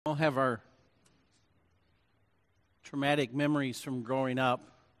all have our traumatic memories from growing up.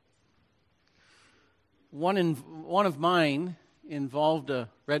 One of mine involved a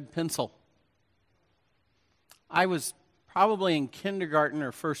red pencil. I was probably in kindergarten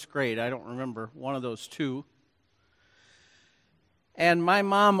or first grade. I don't remember, one of those two. And my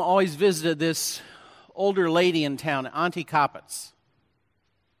mom always visited this older lady in town, Auntie Coppets.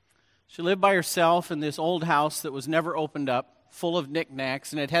 She lived by herself in this old house that was never opened up, full of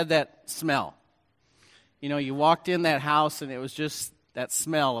knickknacks, and it had that smell. You know, you walked in that house and it was just that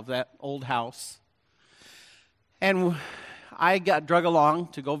smell of that old house. And I got drug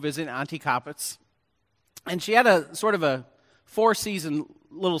along to go visit Auntie Coppets. And she had a sort of a four-season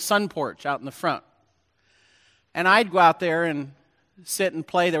little sun porch out in the front. And I'd go out there and sit and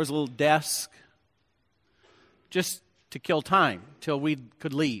play. There was a little desk just to kill time till we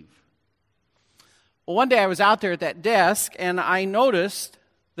could leave. Well, one day I was out there at that desk, and I noticed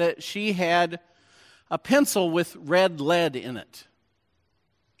that she had a pencil with red lead in it.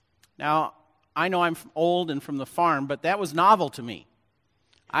 Now, I know I'm old and from the farm, but that was novel to me.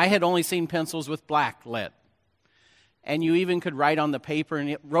 I had only seen pencils with black lead. And you even could write on the paper and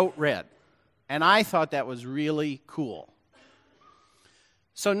it wrote red. And I thought that was really cool.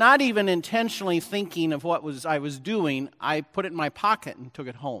 So not even intentionally thinking of what I was doing, I put it in my pocket and took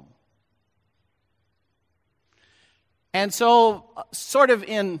it home. And so, sort of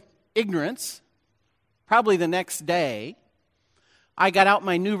in ignorance, probably the next day, I got out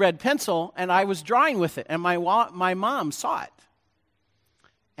my new red pencil and I was drawing with it. And my mom saw it.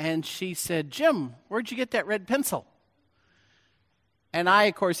 And she said, "Jim, where'd you get that red pencil?" And I,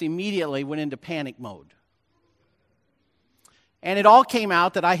 of course, immediately went into panic mode. And it all came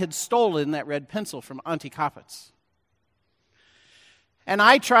out that I had stolen that red pencil from Auntie Coppets. And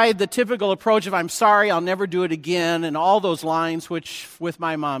I tried the typical approach of, "I'm sorry, I'll never do it again," and all those lines, which with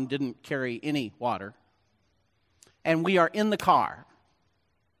my mom didn't carry any water. And we are in the car.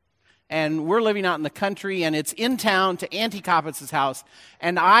 And we're living out in the country, and it's in town to Auntie Coppets' house,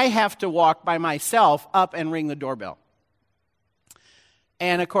 and I have to walk by myself up and ring the doorbell.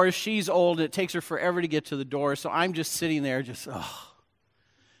 And, of course, she's old, and it takes her forever to get to the door, so I'm just sitting there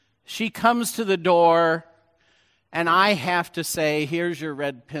She comes to the door, and I have to say, "Here's your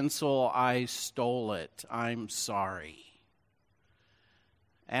red pencil. I stole it. I'm sorry."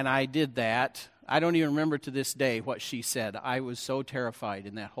 And I did that. I don't even remember to this day what she said. I was so terrified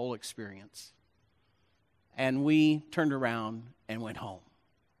in that whole experience. And we turned around and went home.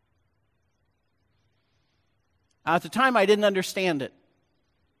 Now, at the time, I didn't understand it.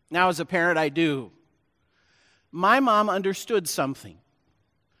 Now, as a parent, I do. My mom understood something.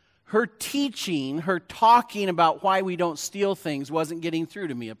 Her teaching, her talking about why we don't steal things wasn't getting through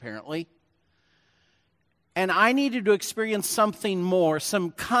to me, apparently. And I needed to experience something more,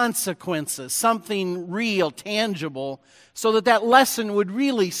 some consequences, something real, tangible, so that lesson would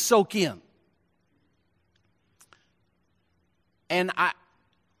really soak in. And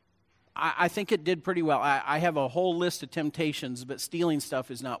I think it did pretty well. I have a whole list of temptations, but stealing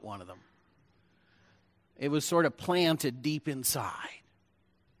stuff is not one of them. It was sort of planted deep inside.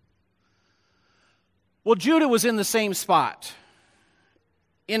 Well, Judah was in the same spot.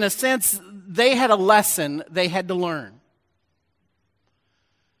 In a sense, they had a lesson they had to learn.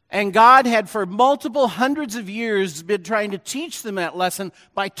 And God had for multiple hundreds of years been trying to teach them that lesson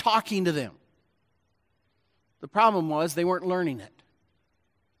by talking to them. The problem was they weren't learning it.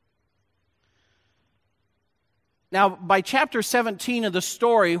 Now, by chapter 17 of the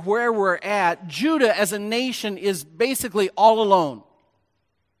story, where we're at, Judah as a nation is basically all alone.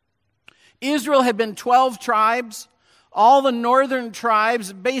 Israel had been 12 tribes. All the northern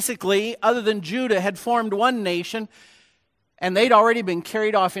tribes, basically, other than Judah, had formed one nation, and they'd already been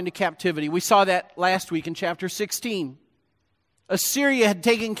carried off into captivity. We saw that last week in chapter 16. Assyria had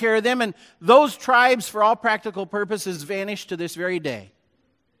taken care of them, and those tribes, for all practical purposes, vanished to this very day.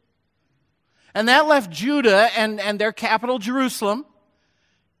 And that left Judah and their capital, Jerusalem,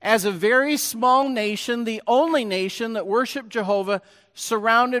 as a very small nation, the only nation that worshiped Jehovah,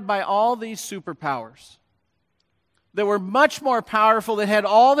 surrounded by all these superpowers that were much more powerful, that had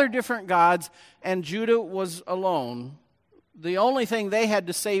all their different gods, and Judah was alone. The only thing they had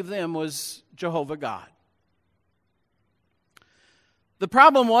to save them was Jehovah God. The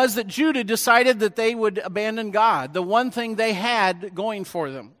problem was that Judah decided that they would abandon God, the one thing they had going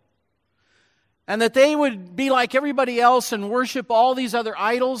for them. And that they would be like everybody else and worship all these other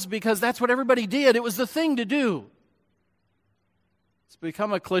idols because that's what everybody did. It was the thing to do. It's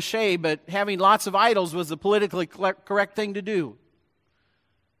become a cliche, but having lots of idols was the politically correct thing to do.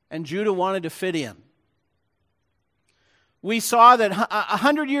 And Judah wanted to fit in. We saw that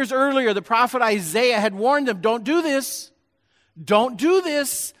 100 years earlier, the prophet Isaiah had warned them, don't do this. Don't do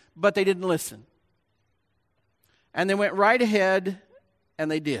this. But they didn't listen. And they went right ahead, and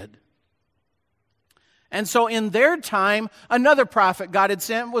they did. And so in their time, another prophet God had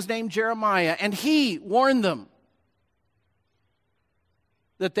sent was named Jeremiah, and he warned them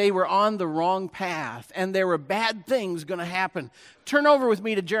that they were on the wrong path, and there were bad things going to happen. Turn over with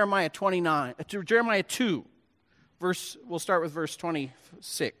me to Jeremiah 2. We'll start with verse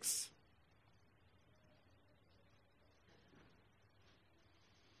 26.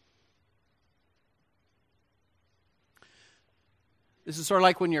 This is sort of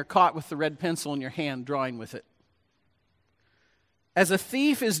like when you're caught with the red pencil in your hand, drawing with it. As a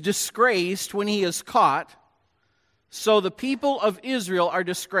thief is disgraced when he is caught, so the people of Israel are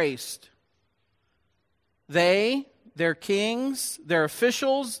disgraced. They, their kings, their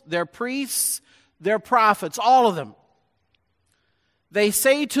officials, their priests, their prophets, all of them. They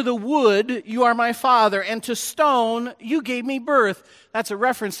say to the wood, you are my father, and to stone, you gave me birth. That's a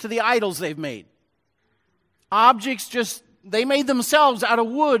reference to the idols they've made. Objects they made themselves out of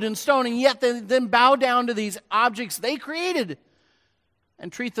wood and stone, and yet they then bow down to these objects they created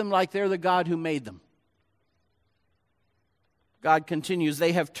and treat them like they're the God who made them. God continues,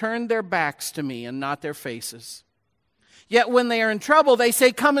 they have turned their backs to me and not their faces. Yet when they are in trouble, they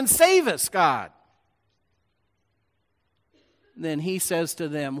say, come and save us, God. Then he says to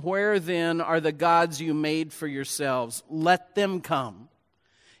them, where then are the gods you made for yourselves? Let them come,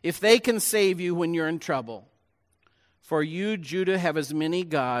 if they can save you when you're in trouble. For you, Judah, have as many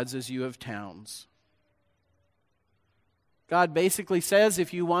gods as you have towns. God basically says,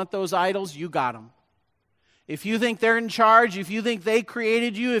 if you want those idols, you got them. If you think they're in charge, if you think they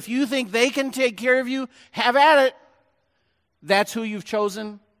created you, if you think they can take care of you, have at it. That's who you've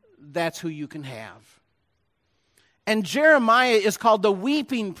chosen. That's who you can have. And Jeremiah is called the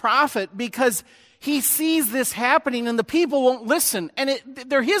weeping prophet because he sees this happening and the people won't listen. And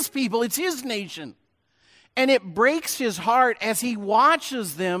they're his people. It's his nation. And it breaks his heart as he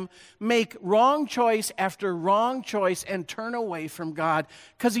watches them make wrong choice after wrong choice and turn away from God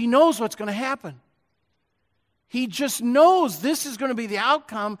because he knows what's going to happen. He just knows this is going to be the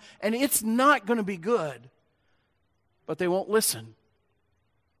outcome and it's not going to be good. But they won't listen.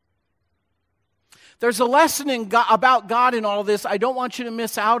 There's a lesson about God in all this I don't want you to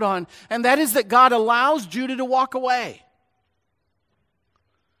miss out on, and that is that God allows Judah to walk away.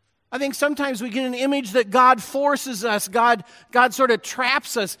 I think sometimes we get an image that God forces us, God sort of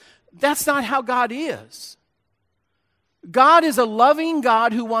traps us. That's not how God is. God is a loving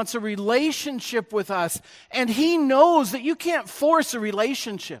God who wants a relationship with us, and he knows that you can't force a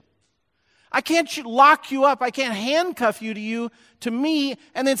relationship. I can't lock you up, I can't handcuff you to me,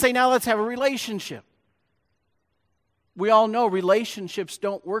 and then say, now let's have a relationship. We all know relationships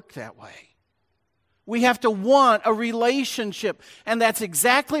don't work that way. We have to want a relationship. And that's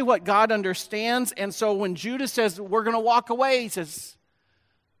exactly what God understands. And so when Judah says, we're going to walk away, he says,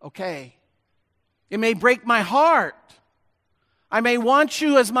 okay. It may break my heart. I may want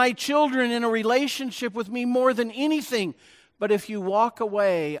you as my children in a relationship with me more than anything. But if you walk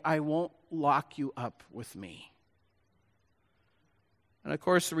away, I won't lock you up with me. And of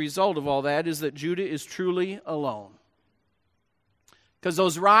course, the result of all that is that Judah is truly alone. Because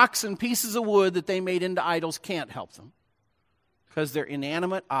those rocks and pieces of wood that they made into idols can't help them. Because they're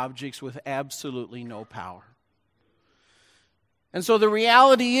inanimate objects with absolutely no power. And so the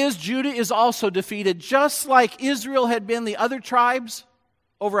reality is Judah is also defeated. Just like Israel had been the other tribes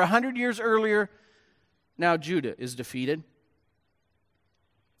over 100 years earlier, now Judah is defeated.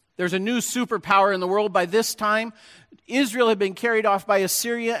 There's a new superpower in the world by this time. Israel had been carried off by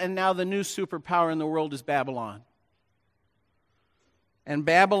Assyria, and now the new superpower in the world is Babylon. And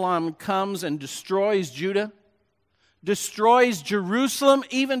Babylon comes and destroys Judah, destroys Jerusalem,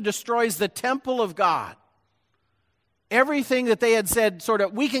 even destroys the temple of God. Everything that they had said, sort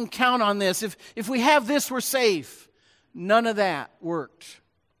of, we can count on this. If we have this, we're safe. None of that worked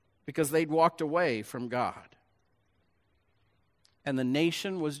because they'd walked away from God. And the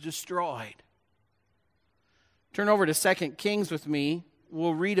nation was destroyed. Turn over to 2 Kings with me.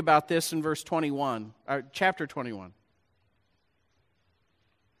 We'll read about this in verse 21, chapter 21.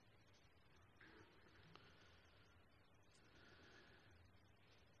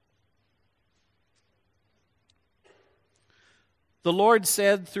 The Lord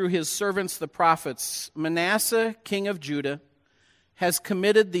said through his servants the prophets, Manasseh, king of Judah, has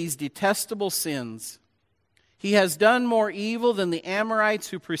committed these detestable sins. He has done more evil than the Amorites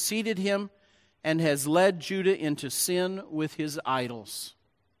who preceded him, and has led Judah into sin with his idols.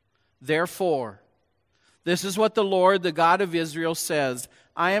 Therefore, This is what the Lord, the God of Israel, says.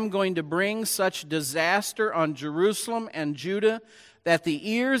 I am going to bring such disaster on Jerusalem and Judah that the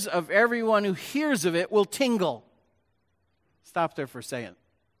ears of everyone who hears of it will tingle. Stop there for a second.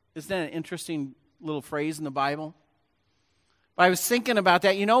 Isn't that an interesting little phrase in the Bible? But I was thinking about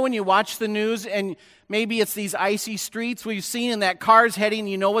that. You know when you watch the news and maybe it's these icy streets where you've seen and that car's heading,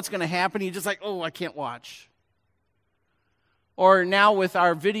 you know what's going to happen. You're just like, oh, I can't watch. Or now with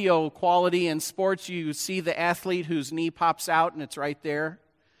our video quality in sports, you see the athlete whose knee pops out and it's right there.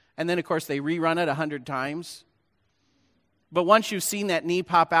 And then, of course, they rerun it 100 times. But once you've seen that knee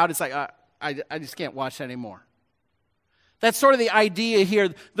pop out, it's like, I just can't watch that anymore. That's sort of the idea here.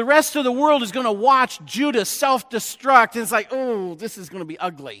 The rest of the world is going to watch Judah self-destruct. And it's like, oh, this is going to be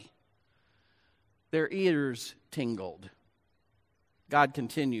ugly. Their ears tingled. God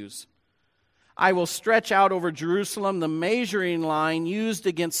continues. I will stretch out over Jerusalem the measuring line used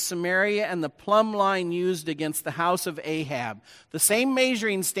against Samaria and the plumb line used against the house of Ahab. The same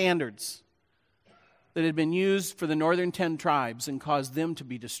measuring standards that had been used for the northern 10 tribes and caused them to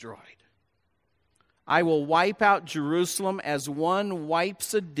be destroyed. I will wipe out Jerusalem as one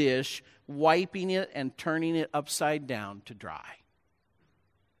wipes a dish, wiping it and turning it upside down to dry.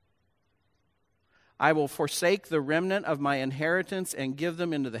 I will forsake the remnant of my inheritance and give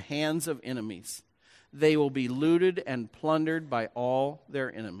them into the hands of enemies. They will be looted and plundered by all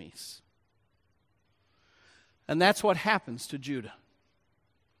their enemies. And that's what happens to Judah.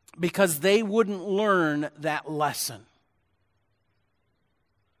 Because they wouldn't learn that lesson.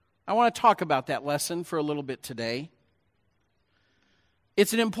 I want to talk about that lesson for a little bit today.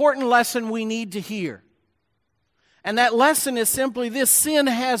 It's an important lesson we need to hear. And that lesson is simply this: sin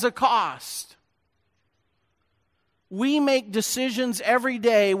has a cost. We make decisions every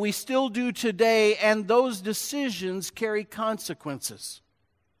day, we still do today, and those decisions carry consequences.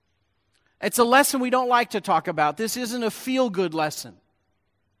 It's a lesson we don't like to talk about. This isn't a feel-good lesson.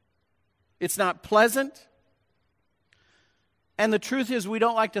 It's not pleasant. And the truth is, we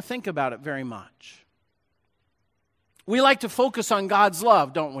don't like to think about it very much. We like to focus on God's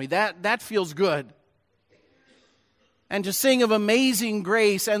love, don't we? That feels good. And to sing of amazing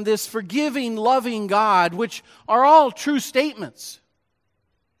grace and this forgiving, loving God, which are all true statements.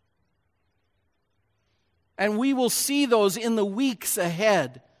 And we will see those in the weeks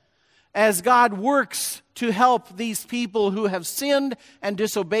ahead as God works to help these people who have sinned and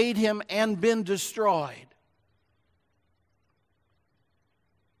disobeyed Him and been destroyed.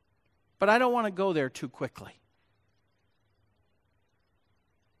 But I don't want to go there too quickly.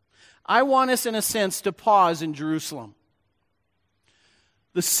 I want us, in a sense, to pause in Jerusalem.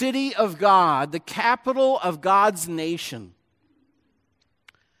 The city of God, the capital of God's nation.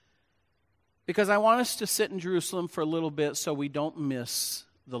 Because I want us to sit in Jerusalem for a little bit so we don't miss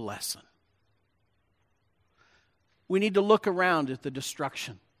the lesson. We need to look around at the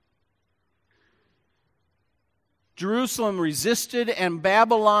destruction. Jerusalem resisted and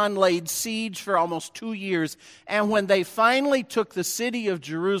Babylon laid siege for almost 2 years. And when they finally took the city of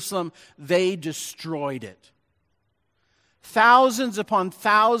Jerusalem, they destroyed it. Thousands upon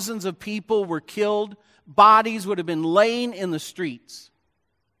thousands of people were killed. Bodies would have been laying in the streets.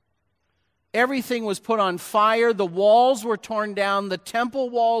 Everything was put on fire. The walls were torn down. The temple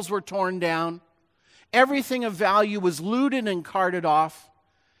walls were torn down. Everything of value was looted and carted off.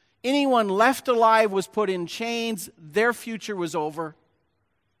 Anyone left alive was put in chains. Their future was over.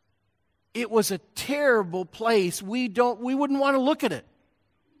 It was a terrible place. We wouldn't want to look at it.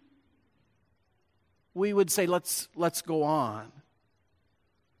 We would say, let's go on.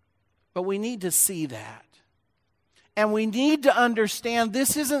 But we need to see that. And we need to understand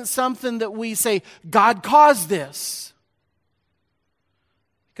this isn't something that we say, God caused this.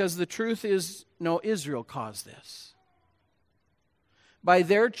 Because the truth is, no, Israel caused this. By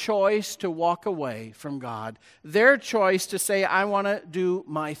their choice to walk away from God. Their choice to say, I want to do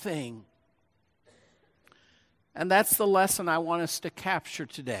my thing. And that's the lesson I want us to capture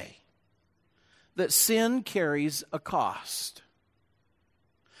today. That sin carries a cost.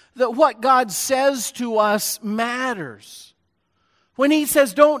 That what God says to us matters. When He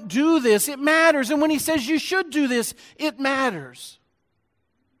says don't do this, it matters. And when He says you should do this, it matters.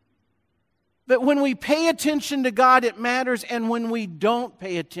 That when we pay attention to God, it matters. And when we don't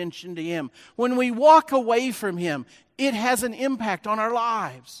pay attention to Him, when we walk away from Him, it has an impact on our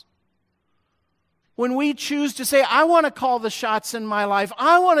lives. When we choose to say, I want to call the shots in my life,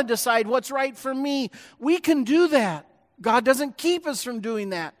 I want to decide what's right for me, we can do that. God doesn't keep us from doing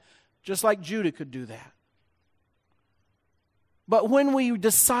that, just like Judah could do that. But when we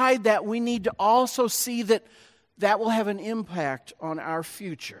decide that, we need to also see that that will have an impact on our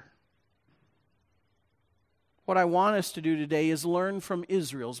future. What I want us to do today is learn from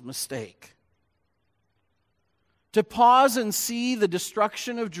Israel's mistake. To pause and see the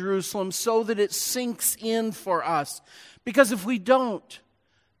destruction of Jerusalem so that it sinks in for us. Because if we don't,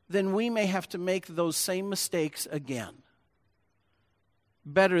 then we may have to make those same mistakes again.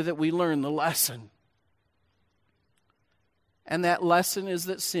 Better that we learn the lesson. And that lesson is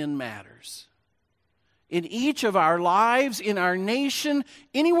that sin matters. In each of our lives, in our nation,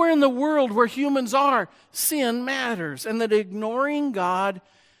 anywhere in the world where humans are, sin matters. And that ignoring God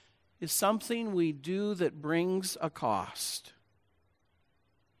is something we do that brings a cost.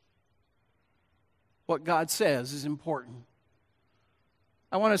 What God says is important.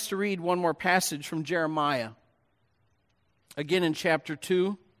 I want us to read one more passage from Jeremiah. Again in chapter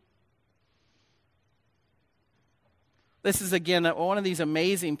 2. This is, again, one of these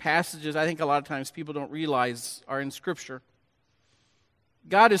amazing passages I think a lot of times people don't realize are in Scripture.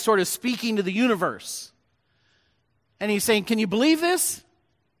 God is sort of speaking to the universe. And He's saying, can you believe this?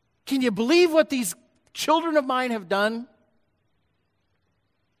 Can you believe what these children of mine have done?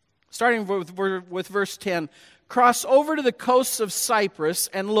 Starting with verse 10. Cross over to the coasts of Cyprus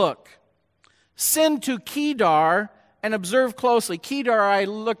and look. Send to Kedar and observe closely. Kedar, I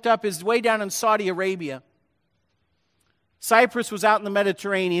looked up, is way down in Saudi Arabia. Cyprus was out in the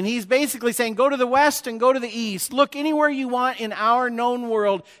Mediterranean. He's basically saying, go to the west and go to the east. Look anywhere you want in our known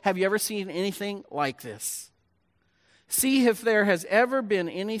world. Have you ever seen anything like this? See if there has ever been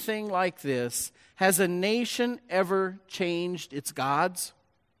anything like this. Has a nation ever changed its gods?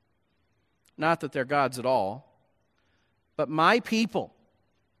 Not that they're gods at all. But my people,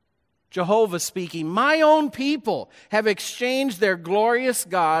 Jehovah speaking, my own people have exchanged their glorious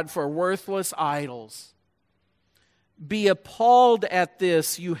God for worthless idols. Be appalled at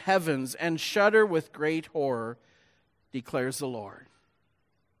this, you heavens, and shudder with great horror, declares the Lord.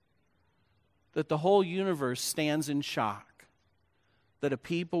 That the whole universe stands in shock that a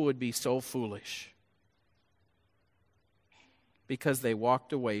people would be so foolish because they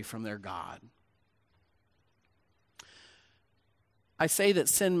walked away from their God. I say that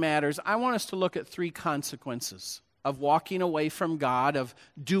sin matters. I want us to look at 3 consequences of walking away from God, of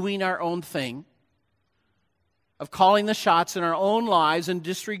doing our own thing, of calling the shots in our own lives and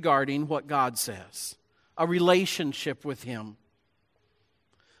disregarding what God says. A relationship with Him.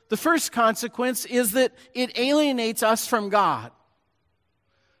 The first consequence is that it alienates us from God.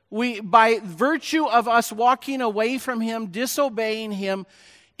 By virtue of us walking away from Him, disobeying Him,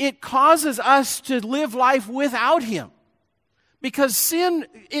 it causes us to live life without Him. Because sin,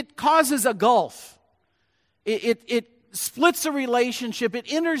 it causes a gulf. It splits a relationship. It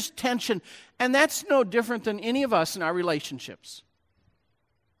enters tension. And that's no different than any of us in our relationships.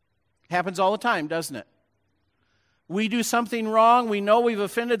 It happens all the time, doesn't it? We do something wrong. We know we've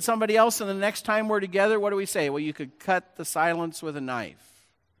offended somebody else. And the next time we're together, what do we say? Well, you could cut the silence with a knife.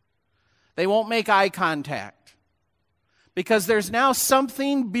 They won't make eye contact. Because there's now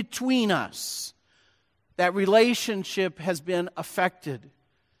something between us. That relationship has been affected.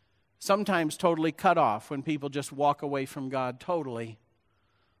 Sometimes totally cut off when people just walk away from God totally.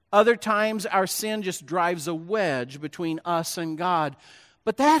 Other times our sin just drives a wedge between us and God.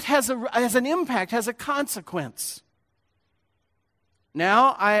 But that has an impact, has a consequence.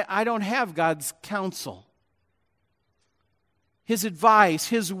 Now I don't have God's counsel, His advice,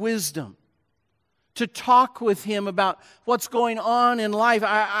 His wisdom, to talk with Him about what's going on in life.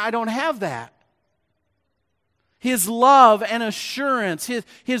 I don't have that. His love and assurance,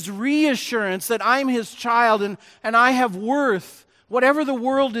 His reassurance that I'm His child and I have worth, whatever the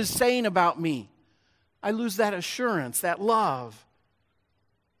world is saying about me. I lose that assurance, that love.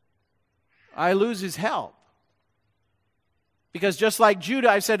 I lose His help. Because just like Judah,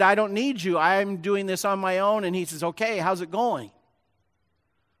 I said, I don't need you. I'm doing this on my own. And He says, okay, how's it going?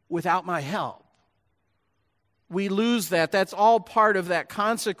 Without my help. We lose that. That's all part of that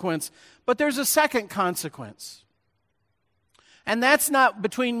consequence. But there's a second consequence. And that's not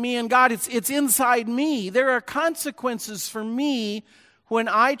between me and God. It's inside me. There are consequences for me when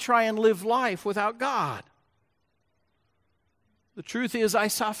I try and live life without God. The truth is I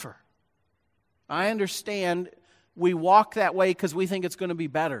suffer. I understand we walk that way because we think it's going to be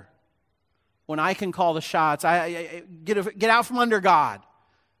better. When I can call the shots, I get out from under God.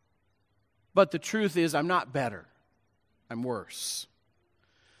 But the truth is I'm not better. I'm worse.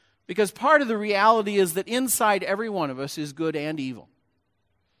 Because part of the reality is that inside every one of us is good and evil.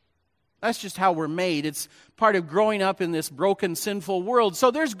 That's just how we're made. It's part of growing up in this broken, sinful world.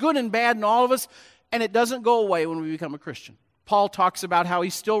 So there's good and bad in all of us, and it doesn't go away when we become a Christian. Paul talks about how he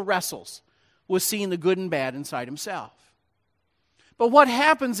still wrestles with seeing the good and bad inside himself. But what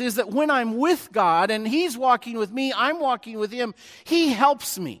happens is that when I'm with God and He's walking with me, I'm walking with Him, He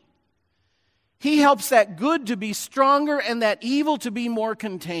helps me. He helps that good to be stronger and that evil to be more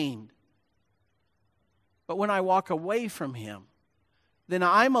contained. But when I walk away from Him, then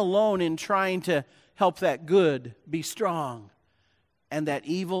I'm alone in trying to help that good be strong, and that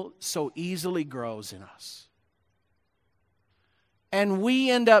evil so easily grows in us. And we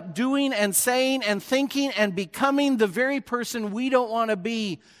end up doing and saying and thinking and becoming the very person we don't want to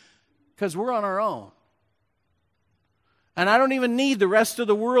be because we're on our own. And I don't even need the rest of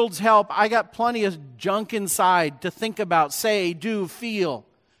the world's help. I got plenty of junk inside to think about, say, do, feel,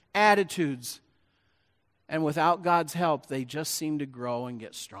 attitudes. And without God's help, they just seem to grow and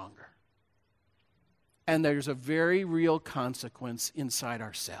get stronger. And there's a very real consequence inside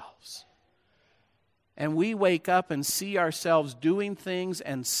ourselves. And we wake up and see ourselves doing things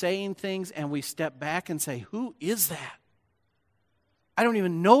and saying things, and we step back and say, who is that? I don't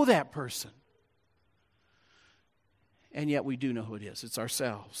even know that person. And yet we do know who it is. It's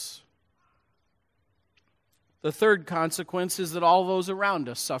ourselves. The third consequence is that all those around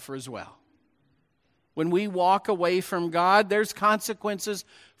us suffer as well. When we walk away from God, there's consequences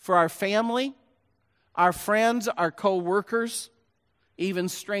for our family, our friends, our co-workers, even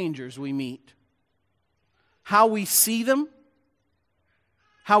strangers we meet. How we see them,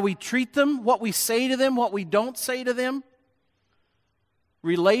 how we treat them, what we say to them, what we don't say to them.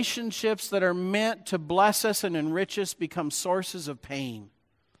 Relationships that are meant to bless us and enrich us become sources of pain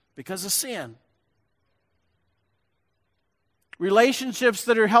because of sin. Relationships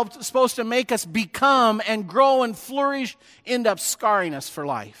that are supposed to make us become and grow and flourish end up scarring us for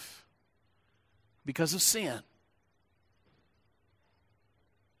life because of sin.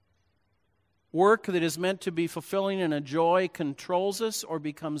 Work that is meant to be fulfilling and a joy controls us or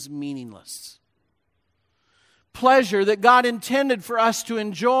becomes meaningless. Pleasure that God intended for us to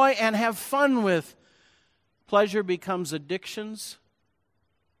enjoy and have fun with, pleasure becomes addictions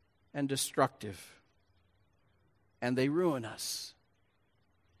and destructive. And they ruin us.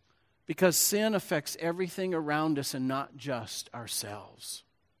 Because sin affects everything around us and not just ourselves.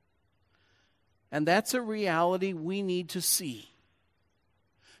 And that's a reality we need to see.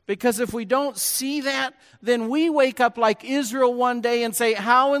 Because if we don't see that, then we wake up like Israel one day and say,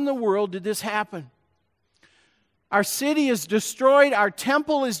 how in the world did this happen? Our city is destroyed, our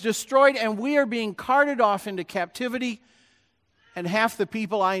temple is destroyed, and we are being carted off into captivity, and half the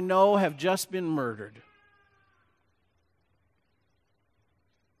people I know have just been murdered.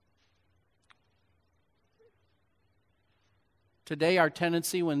 Today, our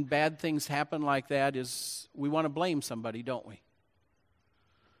tendency when bad things happen like that is we want to blame somebody, don't we?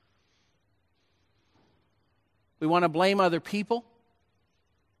 We want to blame other people.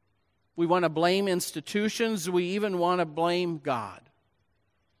 We want to blame institutions. We even want to blame God.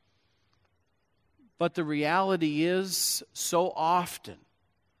 But the reality is, so often,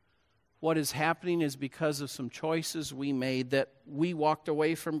 what is happening is because of some choices we made that we walked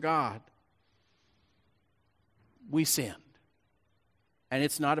away from God. We sinned. And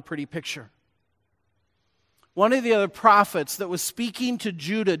it's not a pretty picture. One of the other prophets that was speaking to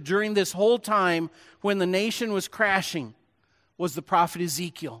Judah during this whole time when the nation was crashing was the prophet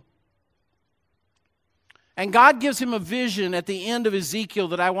Ezekiel. And God gives him a vision at the end of Ezekiel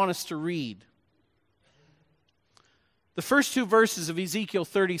that I want us to read. The first two verses of Ezekiel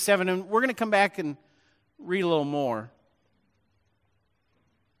 37, and we're going to come back and read a little more.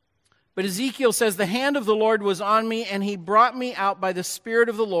 But Ezekiel says, the hand of the Lord was on me, and He brought me out by the Spirit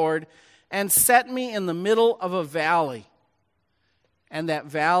of the Lord and set me in the middle of a valley. And that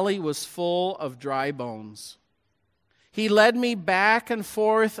valley was full of dry bones. He led me back and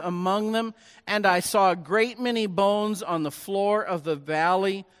forth among them, and I saw a great many bones on the floor of the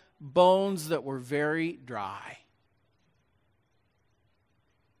valley, bones that were very dry.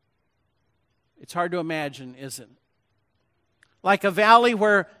 It's hard to imagine, isn't it? Like a valley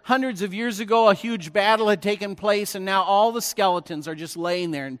where hundreds of years ago a huge battle had taken place and now all the skeletons are just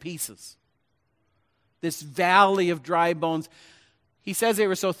laying there in pieces. This valley of dry bones. He says they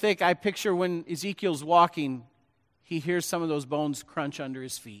were so thick, I picture when Ezekiel's walking, he hears some of those bones crunch under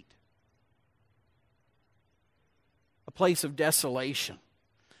his feet. A place of desolation.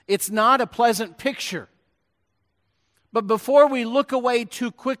 It's not a pleasant picture. But before we look away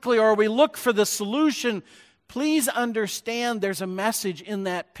too quickly or we look for the solution, please understand there's a message in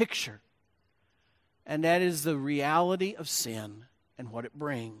that picture. And that is the reality of sin and what it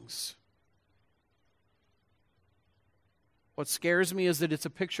brings. What scares me is that it's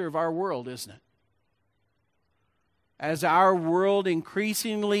a picture of our world, isn't it? As our world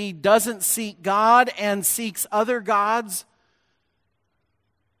increasingly doesn't seek God and seeks other gods,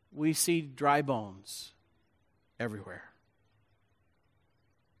 we see dry bones everywhere.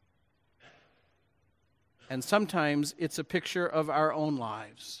 And sometimes it's a picture of our own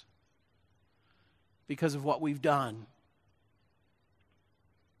lives because of what we've done.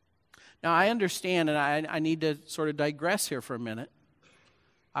 Now, I understand, and I need to sort of digress here for a minute.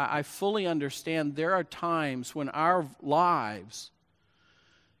 I fully understand there are times when our lives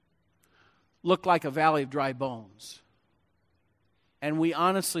look like a valley of dry bones. And we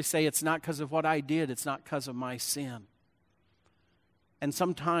honestly say it's not because of what I did, it's not because of my sin. And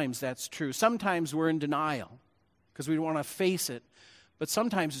sometimes that's true. Sometimes we're in denial because we don't want to face it. But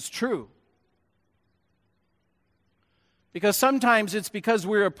sometimes it's true. Because sometimes it's because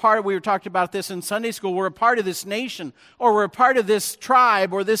we were talking about this in Sunday school, we're a part of this nation, or we're a part of this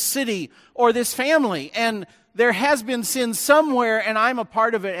tribe, or this city, or this family. And there has been sin somewhere, and I'm a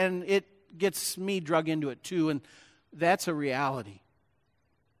part of it, and it gets me drug into it too. And that's a reality.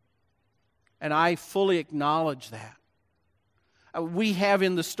 And I fully acknowledge that. We have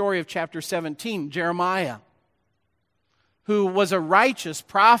in the story of chapter 17, Jeremiah, who was a righteous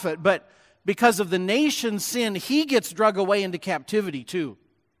prophet, but because of the nation's sin, he gets drug away into captivity too.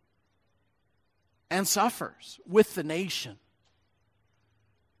 And suffers with the nation.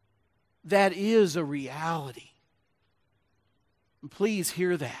 That is a reality. And please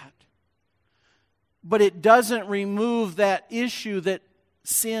hear that. But it doesn't remove that issue that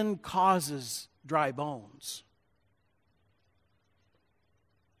sin causes dry bones.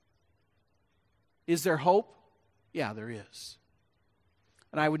 Is there hope? Yeah, there is.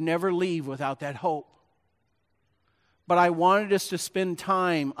 And I would never leave without that hope. But I wanted us to spend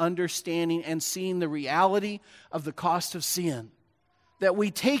time understanding and seeing the reality of the cost of sin. That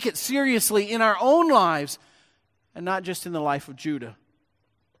we take it seriously in our own lives and not just in the life of Judah.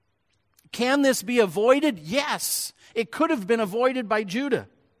 Can this be avoided? Yes. It could have been avoided by Judah.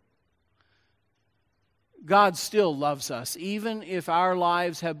 God still loves us, even if our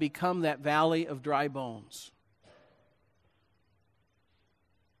lives have become that valley of dry bones.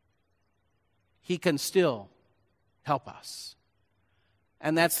 He can still help us.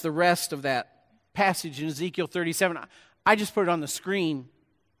 And that's the rest of that passage in Ezekiel 37. I just put it on the screen.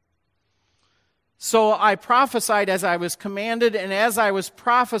 So I prophesied as I was commanded, and as I was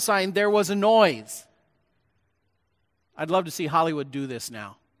prophesying, there was a noise. I'd love to see Hollywood do this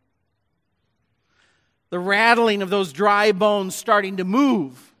now. The rattling of those dry bones starting to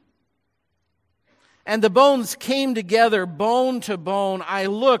move. And the bones came together, bone to bone. I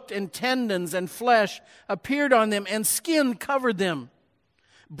looked, and tendons and flesh appeared on them, and skin covered them.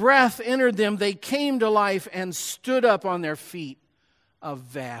 Breath entered them. They came to life and stood up on their feet, a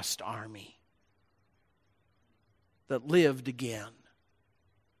vast army that lived again.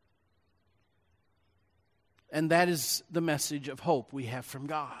 And that is the message of hope we have from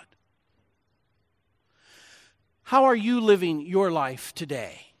God. How are you living your life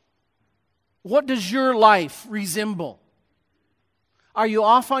today? What does your life resemble? Are you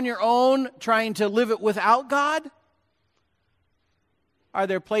off on your own trying to live it without God? Are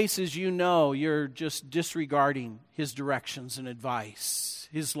there places you know you're just disregarding His directions and advice,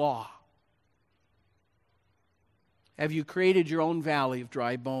 His law? Have you created your own valley of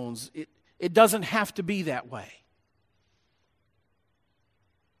dry bones? It doesn't have to be that way.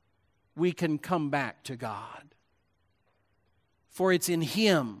 We can come back to God. For it's in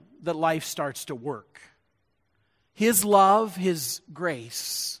Him that life starts to work. His love, His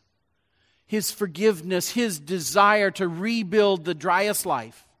grace, His forgiveness, His desire to rebuild the driest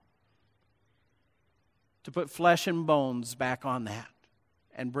life, to put flesh and bones back on that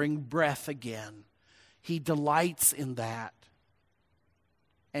and bring breath again. He delights in that.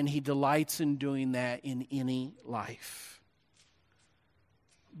 And He delights in doing that in any life.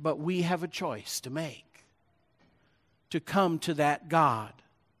 But we have a choice to make. To come to that God,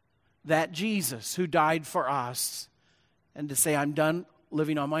 that Jesus who died for us, and to say, I'm done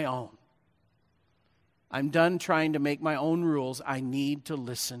living on my own. I'm done trying to make my own rules. I need to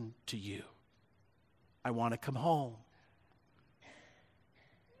listen to you. I want to come home.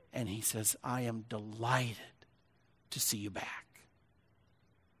 And He says, I am delighted to see you back.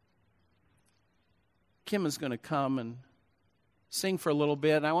 Kim is going to come and sing for a little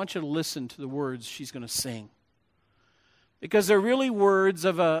bit, and I want you to listen to the words she's going to sing. Because they're really words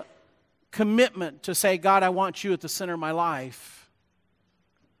of a commitment to say, God, I want you at the center of my life.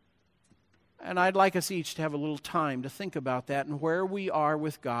 And I'd like us each to have a little time to think about that and where we are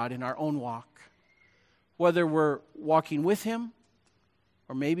with God in our own walk. Whether we're walking with Him,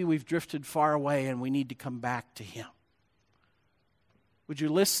 or maybe we've drifted far away and we need to come back to Him. Would you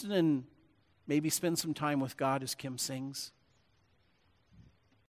listen and maybe spend some time with God as Kim sings?